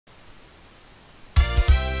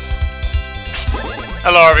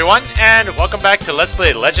Hello everyone, and welcome back to Let's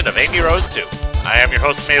Play Legend of Amy Rose 2. I am your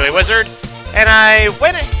host, MeleeWizard, and I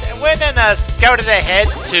went and scouted ahead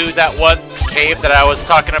to that one cave that I was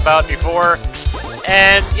talking about before.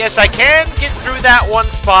 And yes, I can get through that one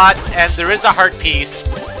spot, and there is a heart piece,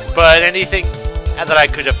 but anything that I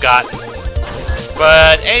could have gotten.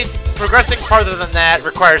 But progressing farther than that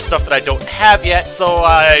requires stuff that I don't have yet, so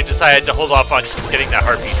I decided to hold off on getting that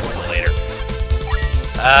heart piece until later.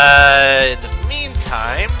 In the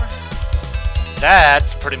meantime,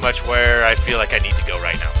 that's pretty much where I feel like I need to go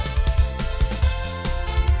right now.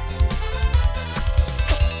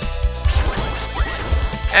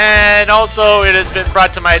 And also, it has been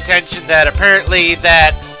brought to my attention that apparently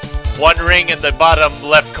that one ring in the bottom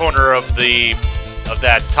left corner of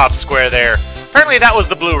that top square there, apparently that was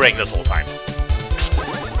the blue ring this whole time.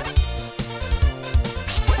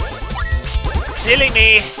 Silly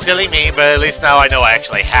me, but at least now I know I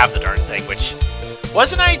actually have the darn thing, which...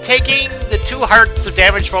 Wasn't I taking the 2 hearts of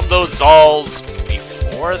damage from those Zolls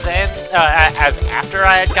before then? After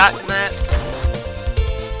I had gotten that?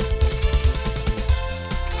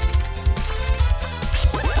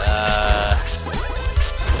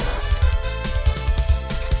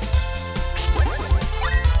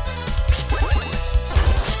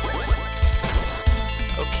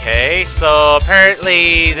 Okay, so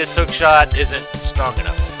apparently this hookshot isn't strong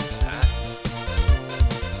enough.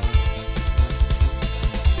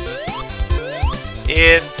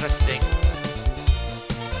 Interesting.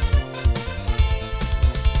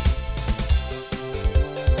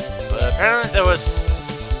 But apparently there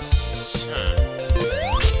was...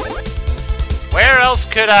 Where else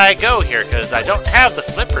could I go here? Because I don't have the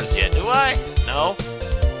flippers yet, do I? No.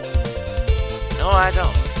 No, I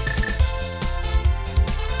don't.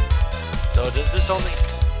 So does this only...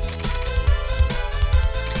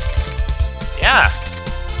 Yeah.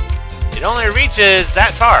 It only reaches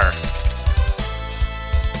that far.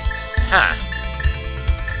 Huh.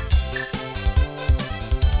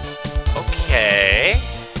 Okay.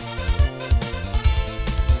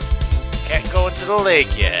 Can't go into the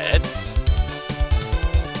lake yet.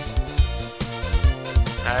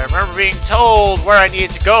 I remember being told where I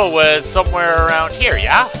needed to go was somewhere around here,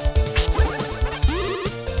 yeah?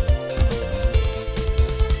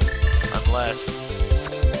 Unless...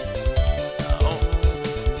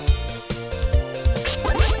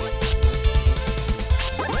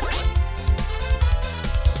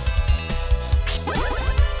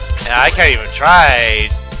 I can't even try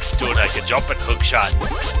doing like a jumping hook shot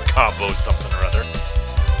combo something or other.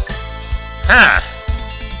 Huh.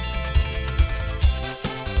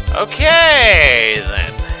 Okay,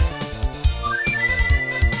 then.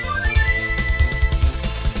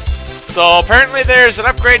 So apparently there's an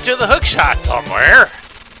upgrade to the hook shot somewhere.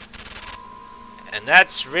 And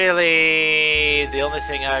that's really the only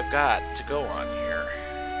thing I've got to go on here.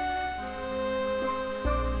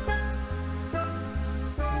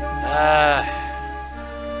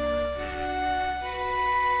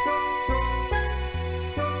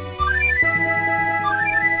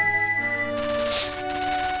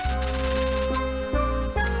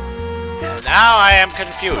 And now I am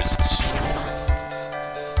confused.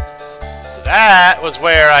 So that was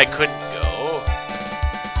where I couldn't go.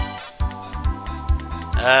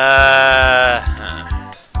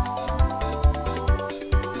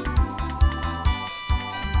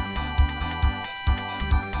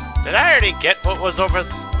 Did I already get what was over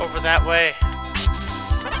that way?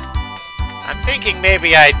 I'm thinking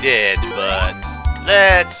maybe I did, but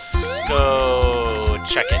let's go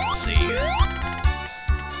check it and see.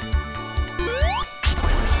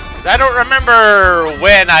 'Cause I don't remember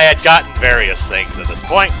when I had gotten various things at this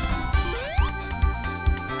point.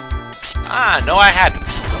 Ah, no I hadn't.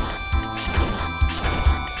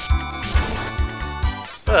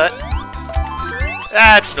 But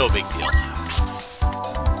that's no big deal.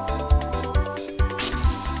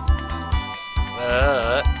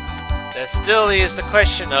 That still leaves the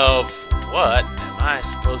question of what am I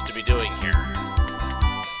supposed to be doing here?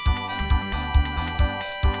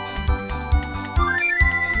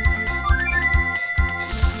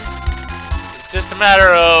 It's just a matter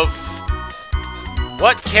of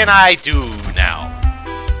what can I do now?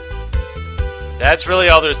 That's really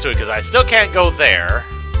all there is to it, because I still can't go there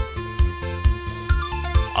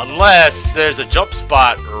unless there's a jump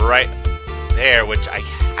spot right there, which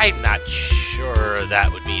I'm not sure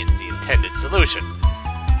that would be the intended solution.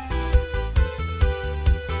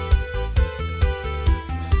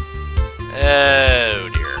 Oh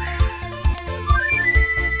dear.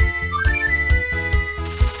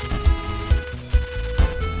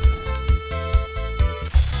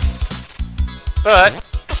 But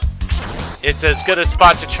it's as good a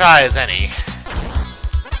spot to try as any.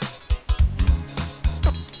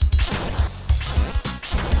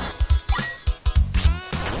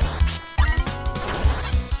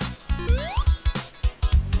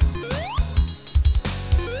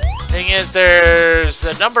 Thing is, there's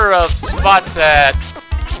a number of spots that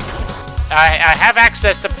I have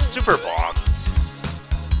access to super bombs.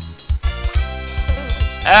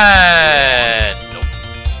 Nope.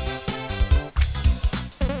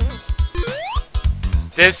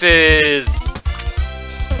 This is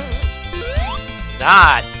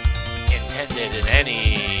not intended in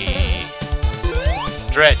any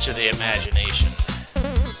stretch of the imagination.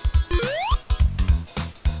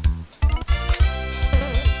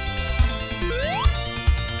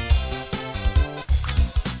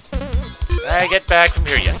 Can I get back from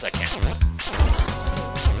here? Yes, I can.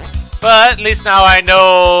 But at least now I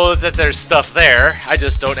know that there's stuff there. I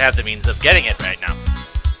just don't have the means of getting it right now.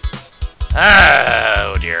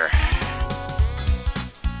 Oh dear.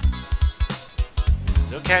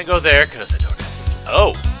 Still can't go there because I don't have...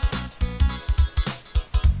 Oh!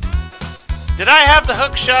 Did I have the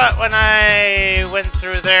hook shot when I went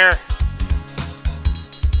through there?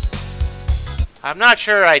 I'm not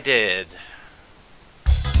sure I did.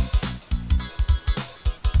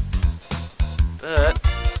 But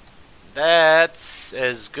that's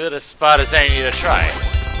as good a spot as any to try.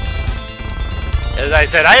 As I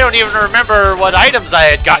said, I don't even remember what items I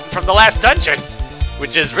had gotten from the last dungeon,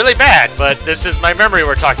 which is really bad, but this is my memory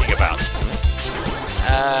we're talking about.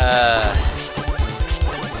 Haha.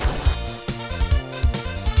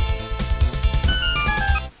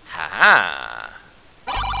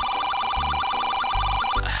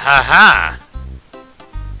 Haha.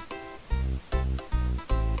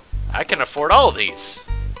 I can afford all of these.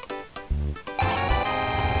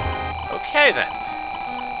 Okay, then.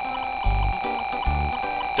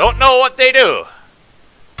 Don't know what they do,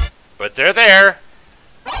 but they're there,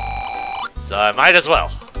 so I might as well.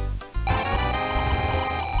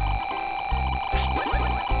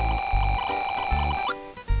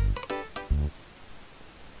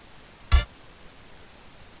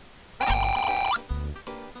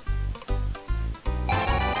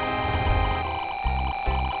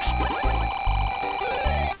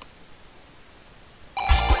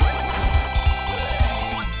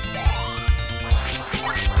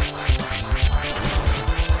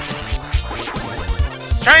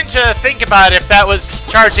 Trying to think about if that was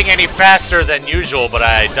charging any faster than usual, but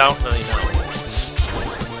I don't really know.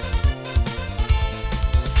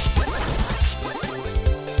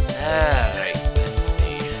 Alright, let's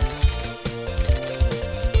see.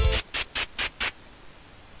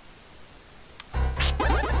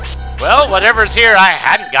 Well, whatever's here, I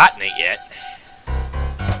hadn't gotten it yet.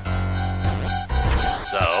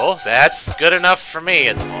 So, that's good enough for me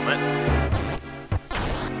at the moment.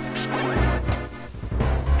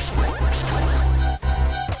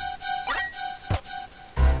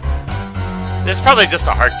 It's probably just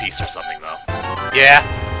a heart piece or something, though. Yeah.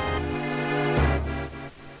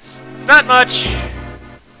 It's not much,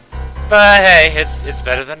 but hey, it's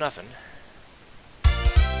better than nothing.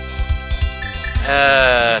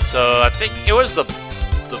 So I think it was the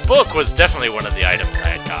book was definitely one of the items I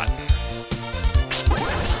had gotten.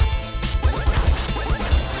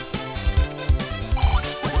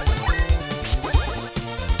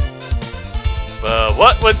 But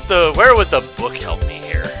where would the book help me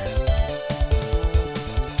here?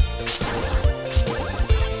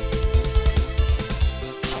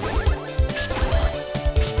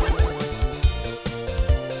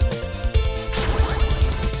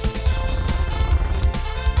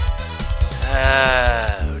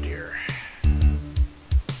 Oh dear.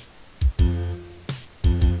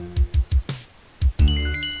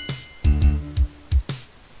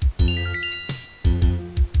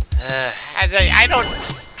 I don't...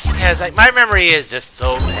 Like, my memory is just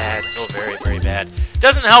so bad, so very, very bad.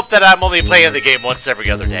 Doesn't help that I'm only playing the game once every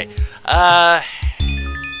other day.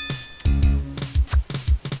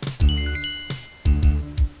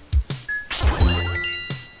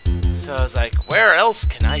 So I was like, where else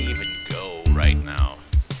can I even go right now?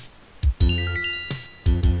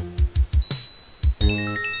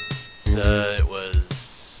 So it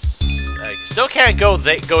was... I still can't go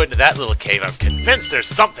into that little cave. I'm convinced there's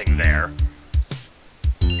something there.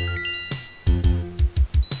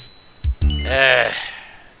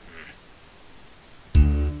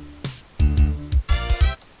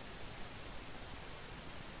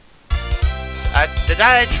 Did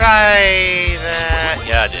I try that?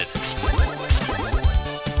 Yeah, I did.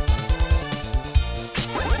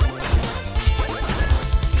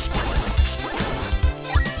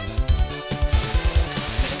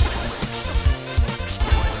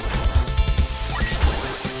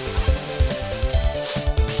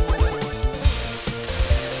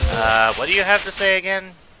 What do you have to say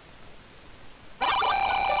again?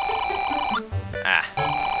 Ah.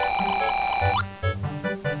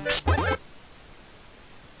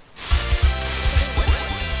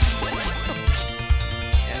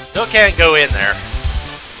 Yeah, still can't go in there.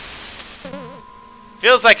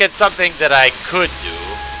 Feels like it's something that I could do.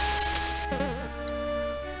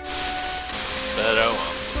 But oh well.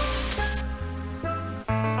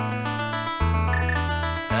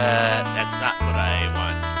 That's not what I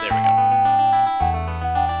want. There we go.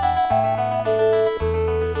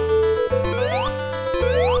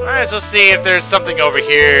 Alright, so let's see if there's something over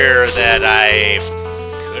here that I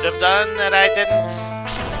could have done that I didn't.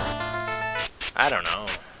 I don't know.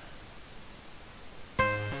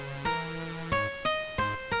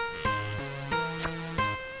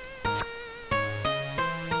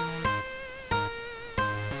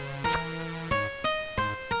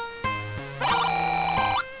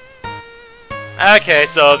 Okay,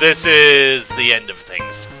 so this is the end of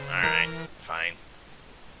things. Alright, fine.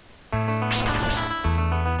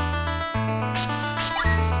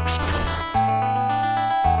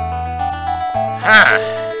 Huh.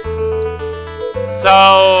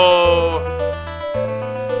 So...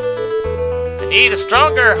 I need a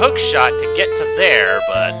stronger hook shot to get to there,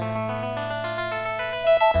 but...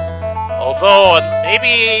 Although,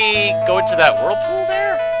 maybe go into that whirlpool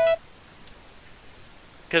there?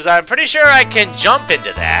 Because I'm pretty sure I can jump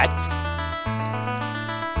into that.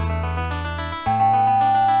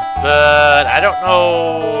 But I don't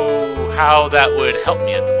know how that would help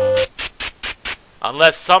me at the moment.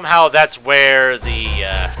 Unless somehow that's where the...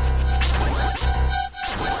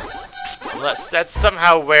 unless that's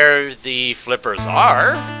somehow where the flippers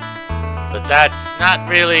are. But that's not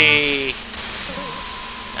really...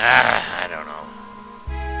 I don't know.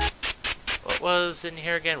 What was in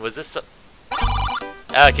here again? Was this...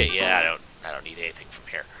 Okay, yeah, I don't need anything from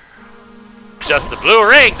here. Just the blue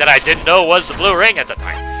ring that I didn't know was the blue ring at the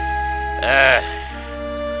time.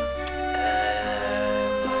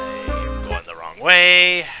 I'm going the wrong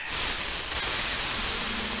way.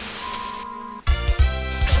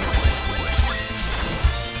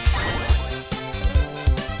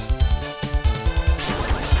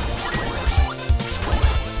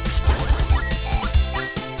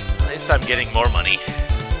 At least I'm getting more money.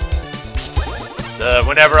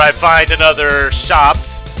 Whenever I find another shop,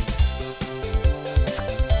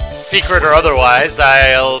 secret or otherwise,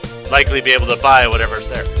 I'll likely be able to buy whatever's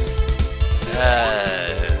there.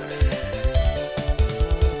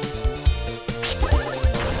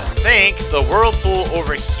 I think the whirlpool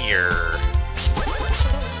over here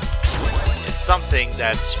is something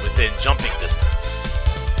that's within jumping distance.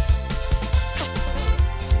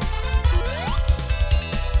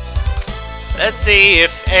 Let's see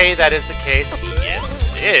if A, that is the case.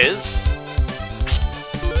 Yes, it is.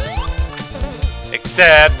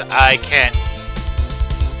 Except I can't.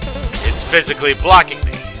 It's physically blocking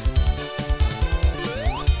me.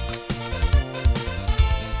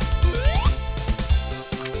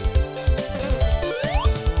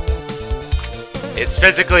 It's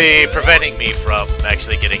physically preventing me from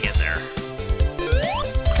actually getting in there.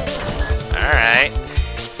 Alright.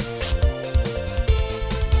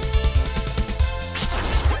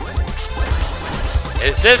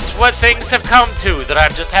 Is this what things have come to? That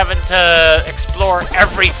I'm just having to explore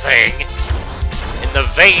everything in the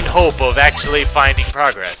vain hope of actually finding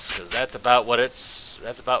progress? Because that's about what it's...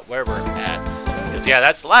 that's about where we're at. Because yeah,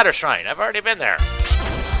 that's the ladder shrine. I've already been there.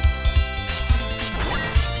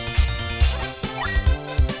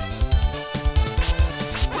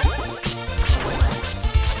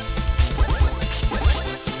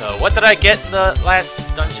 So what did I get in the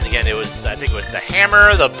last dungeon again? It was, I think it was the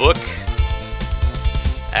hammer, the book,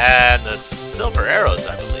 and the silver arrows,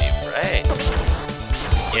 I believe, right?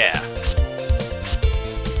 Yeah.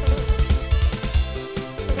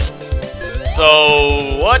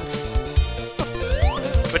 So, what?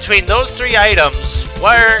 Between those three items,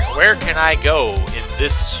 where can I go in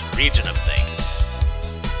this region of things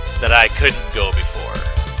that I couldn't go before?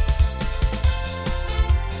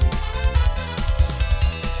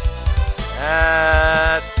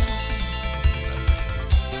 That's...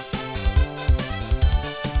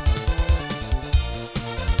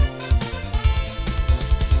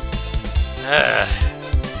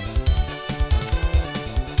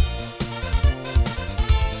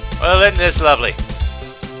 Well, isn't this lovely?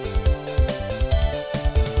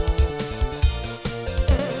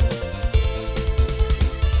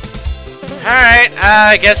 Alright,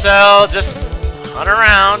 I guess I'll just hunt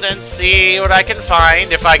around and see what I can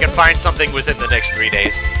find, if I can find something within the next 3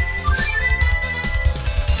 days.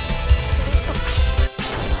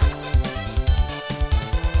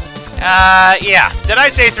 Yeah. Did I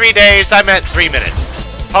say 3 days? I meant 3 minutes.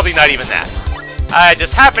 Probably not even that. I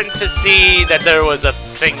just happened to see that there was a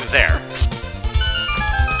thing there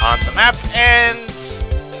on the map, and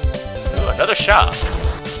ooh, another shop.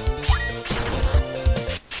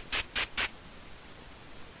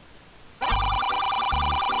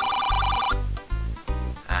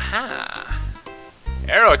 Aha!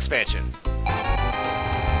 Arrow expansion.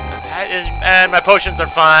 That is, and my potions are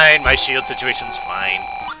fine. My shield situation's fine.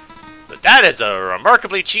 But that is a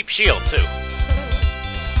remarkably cheap shield too.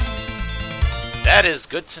 That is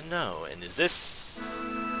good to know. And is this?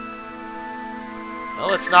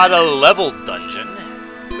 Well, it's not a level dungeon.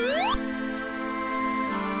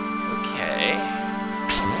 Okay.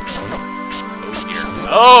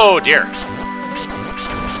 Oh dear. Oh dear.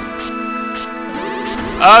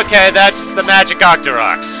 Okay, that's the magic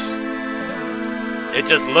Octoroks. It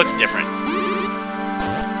just looks different.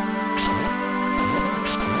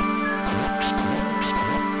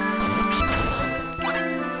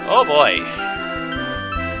 Oh boy.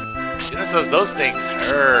 Goodness, those things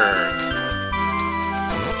hurt.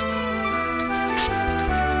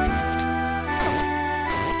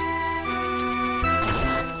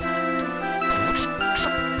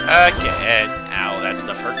 Okay, ow, that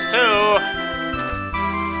stuff hurts too.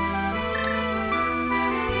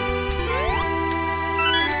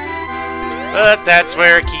 But that's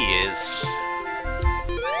where a key is.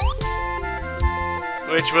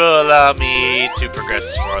 Which will allow me to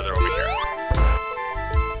progress farther over here.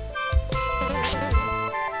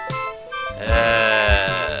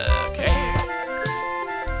 Okay.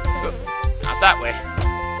 Oop, not that way.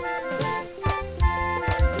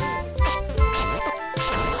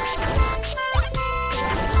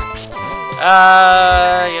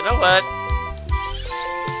 You know what?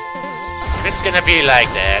 It's gonna be like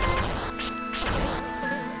that.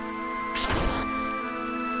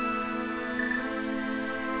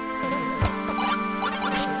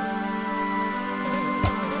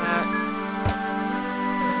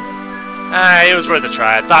 It was worth a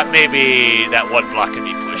try. I thought maybe that one block could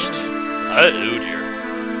be pushed. Oh dear.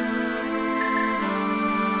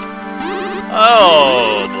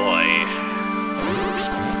 Oh boy.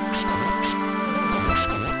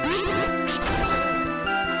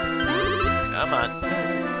 Come on.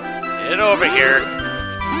 Get over here.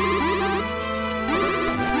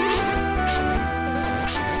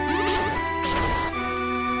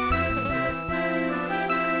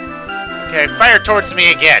 Okay, fire towards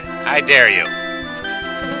me again. I dare you.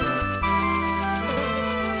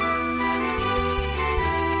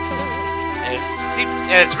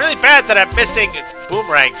 And it's really bad that I'm missing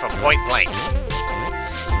Boomerang from point blank.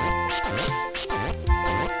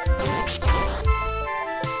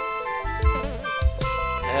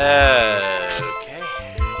 Okay.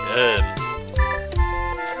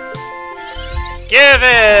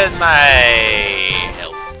 Given my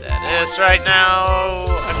health status right now,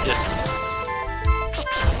 I'm just...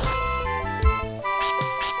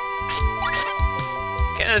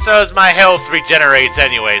 And so as my health regenerates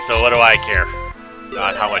anyway, so what do I care?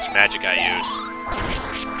 Not how much magic I use.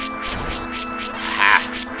 Ha!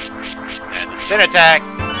 And the spin attack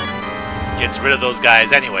gets rid of those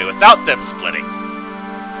guys anyway without them splitting.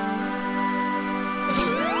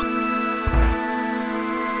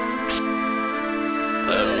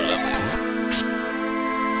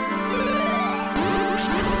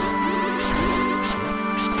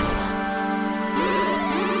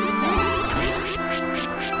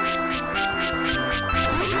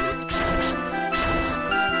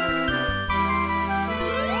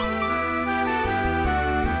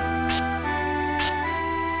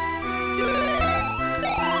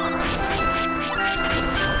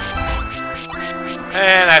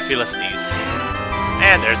 And I feel a sneeze.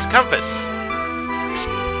 And there's the compass.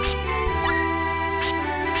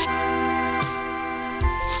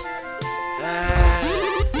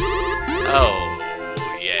 Oh,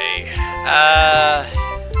 yay.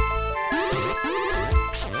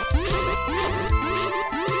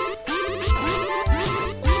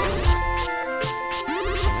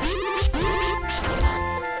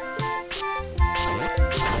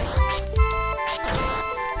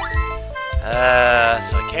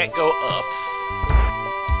 So I can't go up.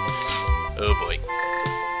 Oh boy.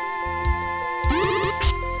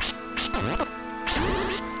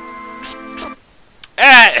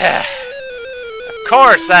 Of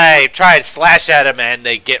course I tried to slash at them and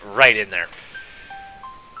they get right in there.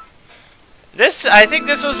 I think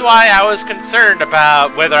this was why I was concerned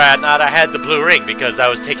about whether or not I had the blue ring, because I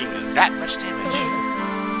was taking that much damage.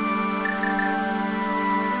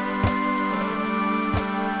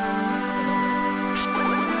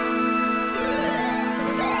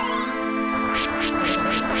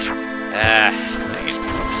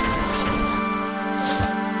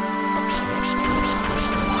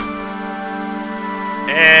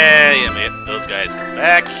 guys come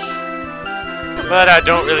back. But I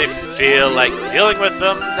don't really feel like dealing with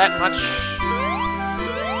them that much.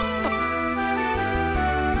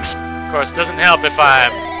 Of course, doesn't help if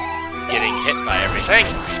I'm getting hit by everything.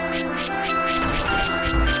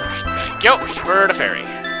 Thank you for the fairy.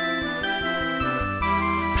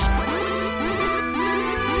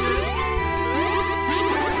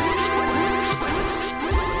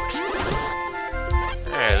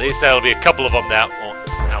 At least that'll be a couple of them that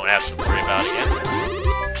I won't have to worry about again.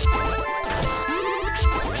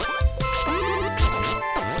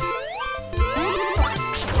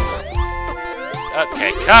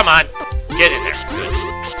 Okay, come on. Get in there. Good.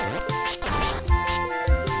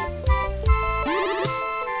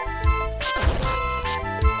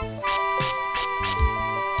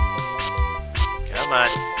 Come on.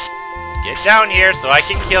 Get down here so I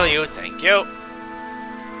can kill you. Thank you.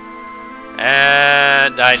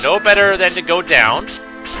 And I know better than to go down.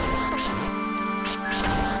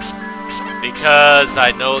 Because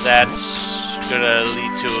I know that's gonna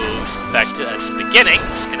lead to back to the beginning.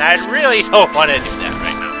 And I really don't want to do that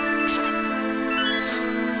right now.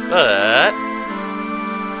 But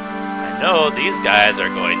I know these guys are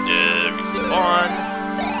going to respawn.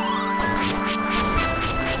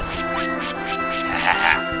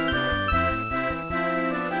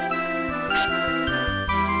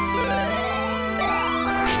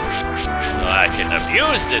 So I can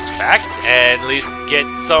abuse this fact and at least get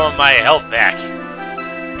some of my health back.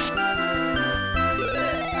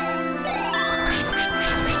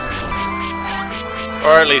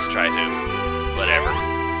 Or at least try to. Whatever.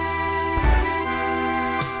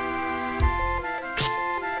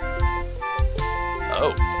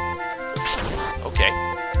 Oh. Okay.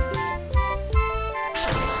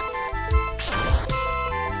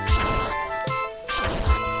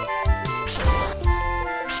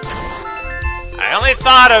 I only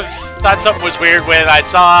thought something was weird when I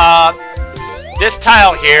saw this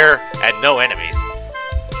tile here and no enemies.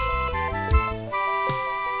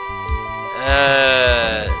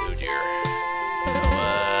 Oh dear.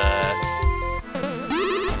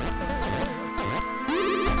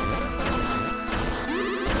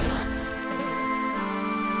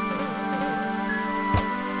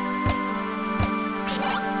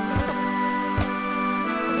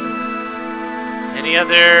 Any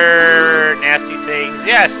other nasty things?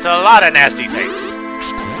 Yes, a lot of nasty things.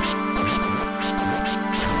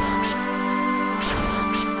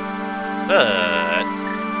 But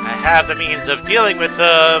I have the means of dealing with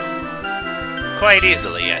them quite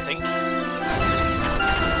easily, I think.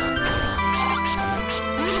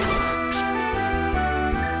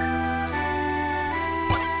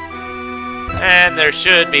 And there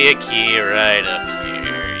should be a key right up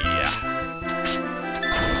here, yeah.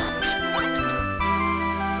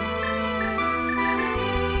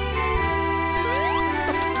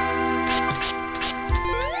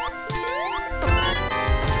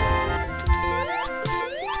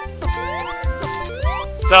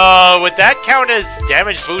 So, would that count as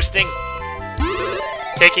damage boosting?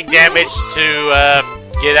 Taking damage to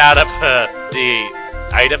get out of the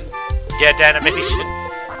item get animation?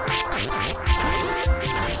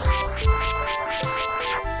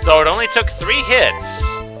 So it only took 3 hits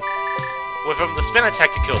with the spin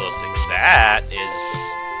attack to kill those things. That is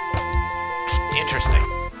interesting.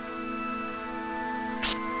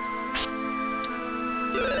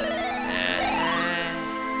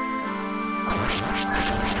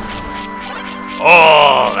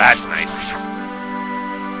 Oh, that's nice.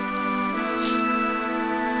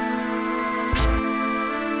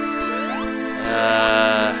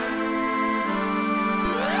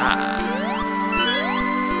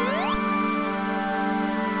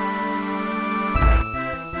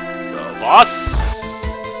 So, boss.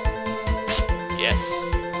 Yes.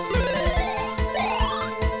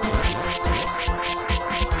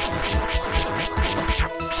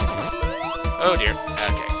 Oh dear.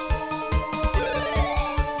 Okay.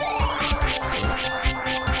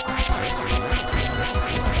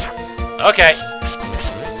 Okay.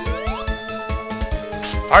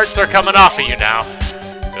 Parts are coming off of you now.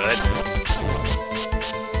 Good.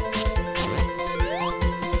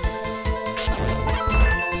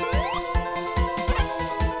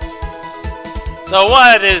 So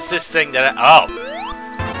what is this thing that oh.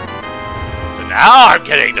 So now I'm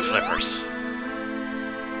getting the flippers.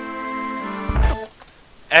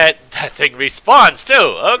 And that thing respawns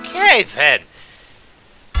too. Okay then.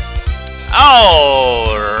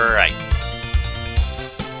 Alright.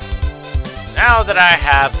 Now that I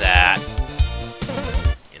have that,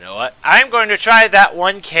 you know what? I'm going to try that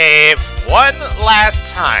one cave one last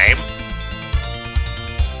time.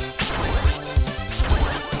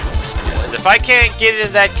 Because if I can't get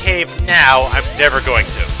into that cave now, I'm never going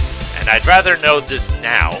to. And I'd rather know this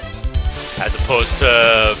now, as opposed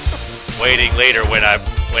to waiting later when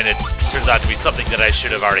it turns out to be something that I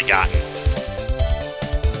should have already gotten.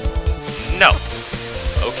 No.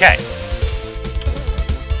 Okay.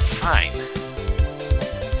 Fine.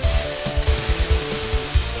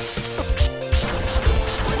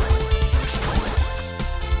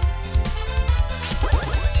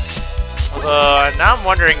 Now I'm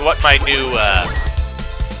wondering what my new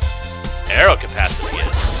arrow capacity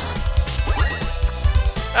is.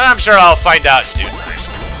 I'm sure I'll find out in due time.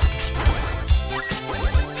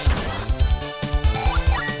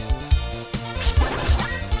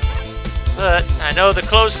 But I know the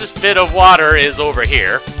closest bit of water is over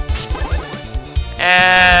here.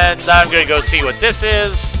 And I'm gonna go see what this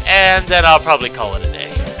is, and then I'll probably call it a day.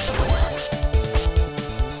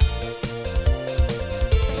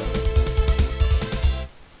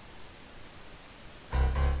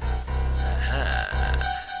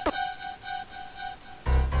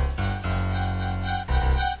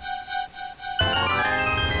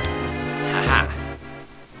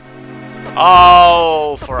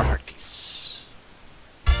 All for a heart piece.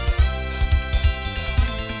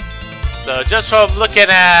 So just from looking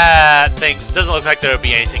at things, doesn't look like there would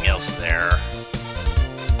be anything else there.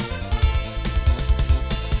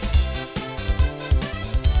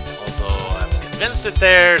 Although I'm convinced that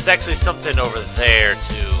there's actually something over there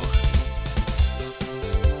too.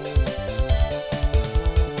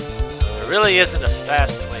 So there really isn't a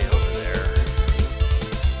fast way over there.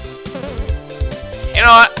 You know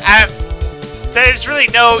what? There's really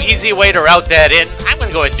no easy way to route that in. I'm going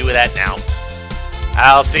to go ahead and do that now.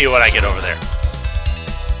 I'll see you when I get over there.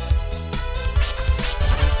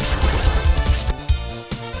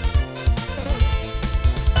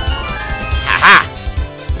 Haha!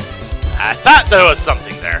 I thought there was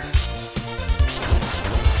something there.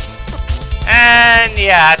 And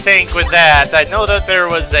yeah, I think with that, I know that there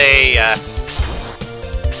was a...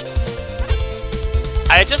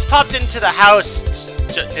 I just popped into the house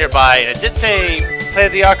nearby, and it did say play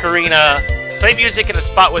the ocarina, play music in a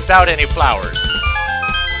spot without any flowers.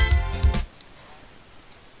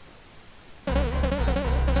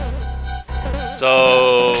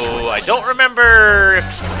 So I don't remember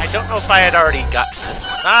if I don't know if I had already gotten this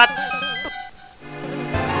or not.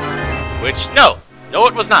 Which no,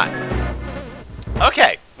 it was not.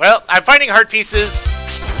 Okay, well, I'm finding heart pieces.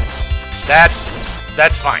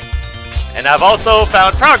 That's fine. And I've also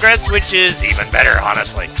found progress, which is even better,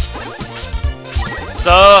 honestly. So,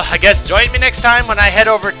 I guess join me next time when I head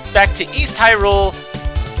over back to East Hyrule.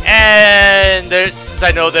 And since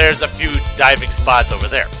I know there's a few diving spots over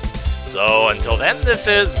there. So, until then, this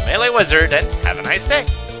is MeleeWizard, and have a nice day.